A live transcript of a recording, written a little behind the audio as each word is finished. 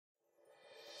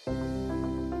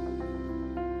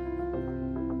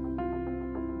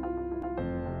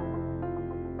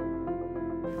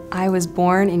I was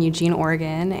born in Eugene,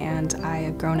 Oregon, and I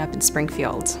have grown up in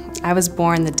Springfield. I was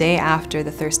born the day after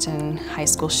the Thurston High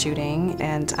School shooting,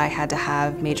 and I had to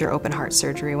have major open heart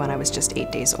surgery when I was just 8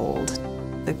 days old.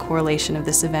 The correlation of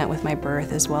this event with my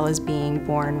birth, as well as being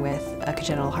born with a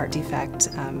congenital heart defect,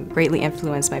 greatly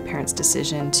influenced my parents'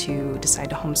 decision to decide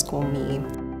to homeschool me.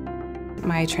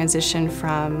 My transition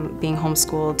from being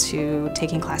homeschooled to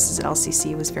taking classes at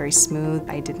LCC was very smooth.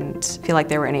 I didn't feel like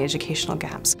there were any educational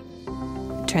gaps.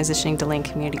 Transitioning to Lane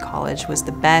Community College was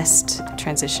the best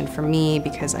transition for me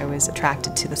because I was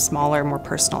attracted to the smaller, more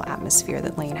personal atmosphere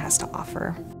that Lane has to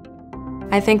offer.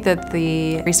 I think that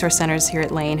the resource centers here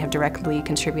at Lane have directly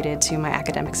contributed to my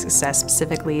academic success,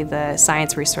 specifically the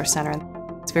Science Resource Center.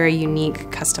 It's very unique,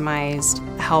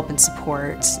 customized help and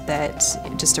support that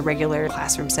just a regular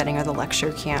classroom setting or the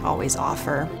lecture can't always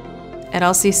offer. At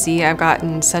LCC, I've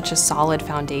gotten such a solid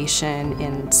foundation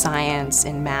in science,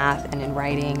 in math, and in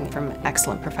writing from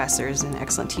excellent professors and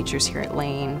excellent teachers here at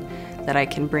Lane that I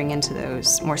can bring into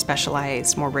those more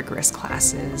specialized, more rigorous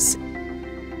classes.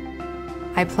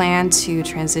 I plan to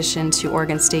transition to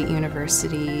Oregon State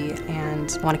University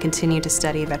and want to continue to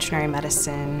study veterinary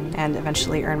medicine and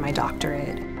eventually earn my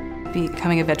doctorate.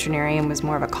 Becoming a veterinarian was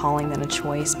more of a calling than a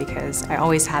choice because I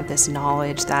always had this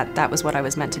knowledge that that was what I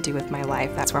was meant to do with my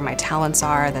life. That's where my talents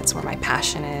are, that's where my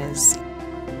passion is.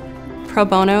 Pro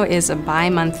Bono is a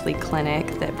bi-monthly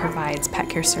clinic that provides pet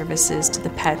care services to the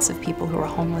pets of people who are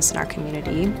homeless in our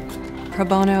community. Pro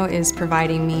Bono is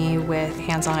providing me with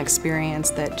hands-on experience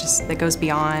that goes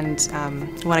beyond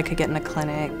what I could get in a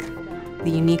clinic. The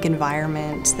unique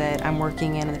environment that I'm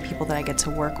working in and the people that I get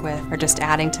to work with are just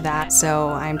adding to that. So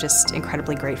I'm just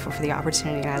incredibly grateful for the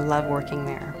opportunity, and I love working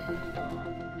there.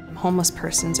 Homeless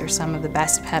persons are some of the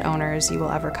best pet owners you will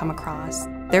ever come across.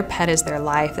 Their pet is their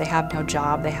life. They have no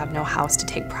job, they have no house to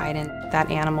take pride in.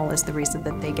 That animal is the reason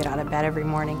that they get out of bed every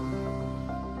morning.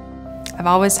 I've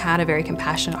always had a very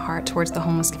compassionate heart towards the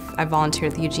homeless. I've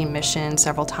volunteered at the Eugene Mission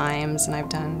several times, and I've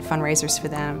done fundraisers for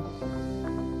them.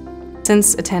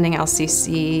 Since attending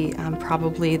LCC,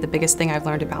 probably the biggest thing I've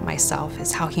learned about myself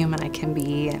is how human I can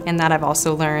be, and that I've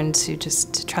also learned to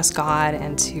just trust God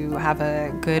and to have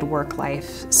a good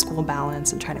work-life school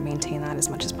balance and try to maintain that as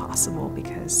much as possible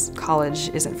because college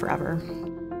isn't forever.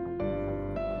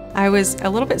 I was a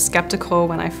little bit skeptical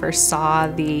when I first saw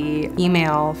the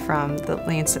email from the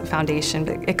Lane Foundation,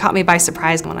 but it caught me by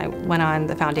surprise when I went on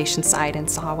the foundation site and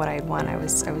saw what I had won. I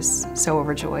was so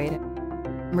overjoyed.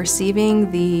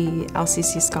 Receiving the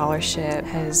LCC scholarship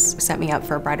has set me up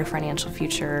for a brighter financial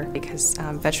future because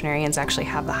veterinarians actually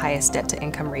have the highest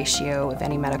debt-to-income ratio of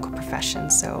any medical profession,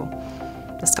 so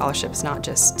the scholarship is not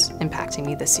just impacting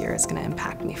me this year, it's going to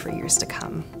impact me for years to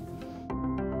come.